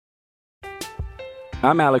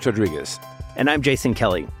I'm Alex Rodriguez. And I'm Jason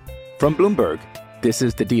Kelly. From Bloomberg, this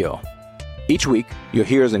is The Deal. Each week, you'll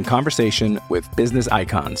hear us in conversation with business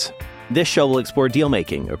icons. This show will explore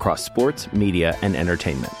deal-making across sports, media, and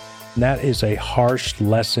entertainment. That is a harsh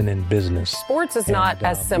lesson in business. Sports is not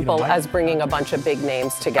as simple as bringing a bunch of big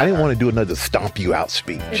names together. I didn't want to do another stomp you out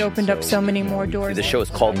speech. It opened up so many more doors. The show is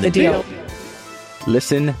called The Deal.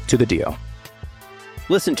 Listen to The Deal.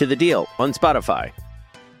 Listen to The Deal on Spotify.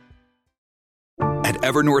 At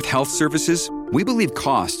Evernorth Health Services, we believe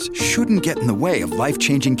costs shouldn't get in the way of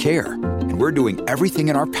life-changing care, and we're doing everything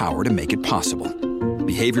in our power to make it possible.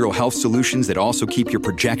 Behavioral health solutions that also keep your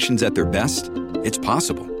projections at their best? It's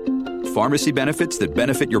possible. Pharmacy benefits that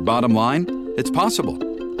benefit your bottom line? It's possible.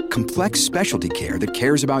 Complex specialty care that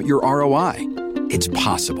cares about your ROI? It's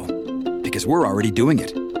possible. Because we're already doing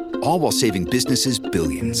it. All while saving businesses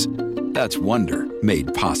billions. That's Wonder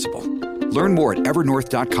made possible. Learn more at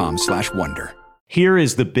evernorth.com/wonder. Here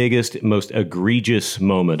is the biggest, most egregious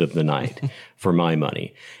moment of the night, for my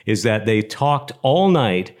money, is that they talked all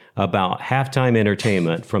night about halftime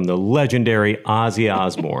entertainment from the legendary Ozzy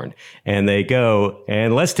Osbourne. And they go,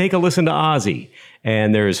 and let's take a listen to Ozzy.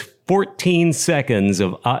 And there's 14 seconds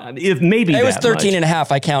of, if maybe it was that 13 much. and a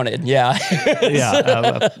half, I counted, yeah.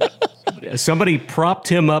 Somebody propped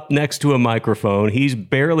him up next to a microphone. He's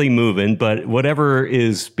barely moving, but whatever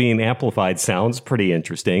is being amplified sounds pretty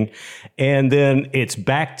interesting. And then it's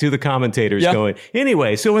back to the commentators going,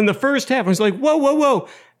 anyway, so in the first half, I was like, whoa.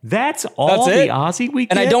 That's all the Ozzy we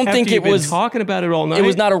get? And I don't think it was talking about it all night. It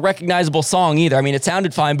was not a recognizable song either. I mean, it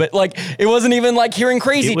sounded fine, but like it wasn't even like hearing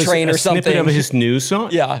Crazy Train or something. It was a snippet of his new song.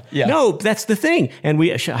 Yeah. No, that's the thing. And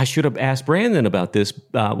I should have asked Brandon about this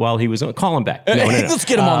while he was on. Call him back. No. Let's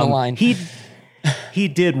get him on the line. He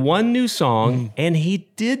did one new song, and he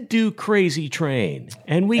did do Crazy Train,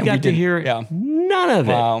 and we got to hear none of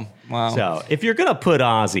it. Wow. So if you're going to put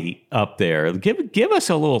Ozzy up there, give us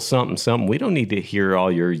a little something. We don't need to hear all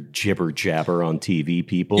your jibber jabber on TV,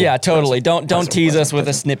 people. Yeah, totally. Don't tease us with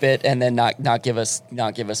a snippet and then not give us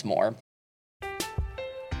more.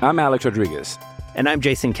 I'm Alex Rodriguez. And I'm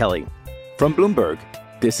Jason Kelly. From Bloomberg,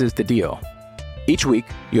 this is The Deal. Each week,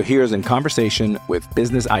 you'll hear us in conversation with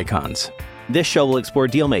business icons. This show will explore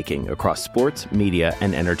deal-making across sports, media,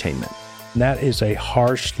 and entertainment. That is a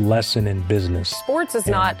harsh lesson in business. Sports is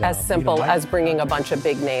not as simple as bringing a bunch of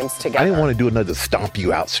big names together. I didn't want to do another stomp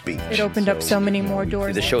you out speech. It opened up so many more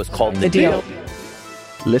doors. The show is called The Deal.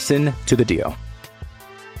 Listen to The Deal.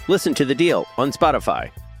 Listen to The Deal on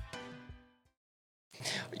Spotify.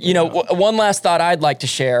 You know, one last thought I'd like to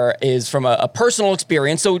share is from a personal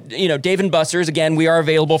experience. So, Dave & Buster's, again, we are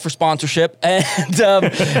available for sponsorship. And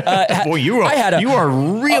boy, you are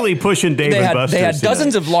really pushing Dave & Buster's. They had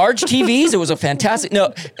dozens of large TVs. It was a fantastic.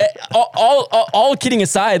 No, all kidding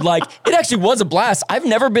aside, like it actually was a blast. I've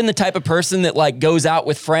never been the type of person that like goes out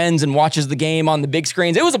with friends and watches the game on the big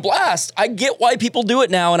screens. It was a blast. I get why people do it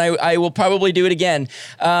now, and I will probably do it again.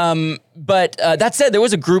 But that said, there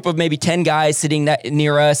was a group of maybe 10 guys sitting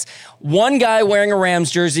near us. One guy wearing a Rams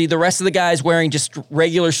jersey, the rest of the guys wearing just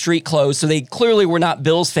regular street clothes. So they clearly were not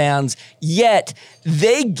Bills fans, yet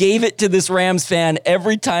they gave it to this Rams fan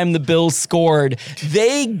every time the Bills scored.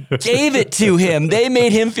 They gave it to him. They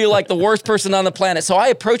made him feel like the worst person on the planet. So I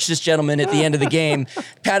approached this gentleman at the end of the game,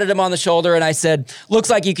 patted him on the shoulder, and I said, looks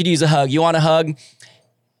like you could use a hug. You want a hug?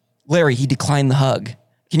 Larry, he declined the hug.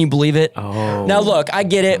 Can you believe it? Oh. Now, look, I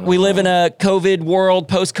get it. We live in a COVID world,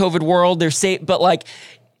 post-COVID world. They're safe, but like,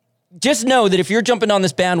 just know that if you're jumping on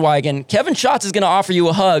this bandwagon, Kevin Schatz is going to offer you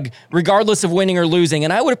a hug regardless of winning or losing.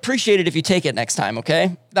 And I would appreciate it if you take it next time,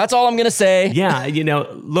 okay? That's all I'm going to say. Yeah,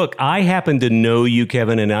 look, I happen to know you,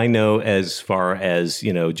 Kevin, and I know as far as,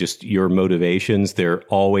 just your motivations, they're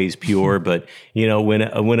always pure. But, when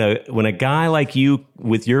a guy like you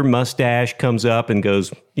with your mustache comes up and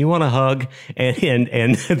goes, you want a hug?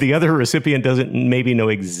 And the other recipient doesn't maybe know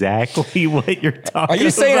exactly what you're talking about. Are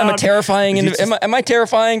you saying I'm a terrifying? Am I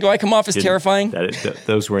terrifying? Do I come off as terrifying?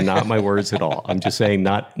 Those were not my words at all. I'm just saying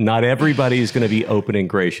not everybody is going to be open and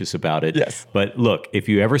gracious about it. Yes. But look, if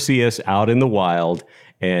you ever see us out in the wild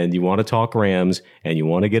and you want to talk Rams and you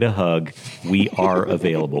want to get a hug, we are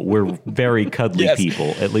available. We're very cuddly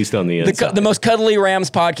people, at least on the inside. The most cuddly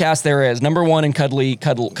Rams podcast there is. #1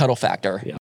 in cuddle factor. Yeah.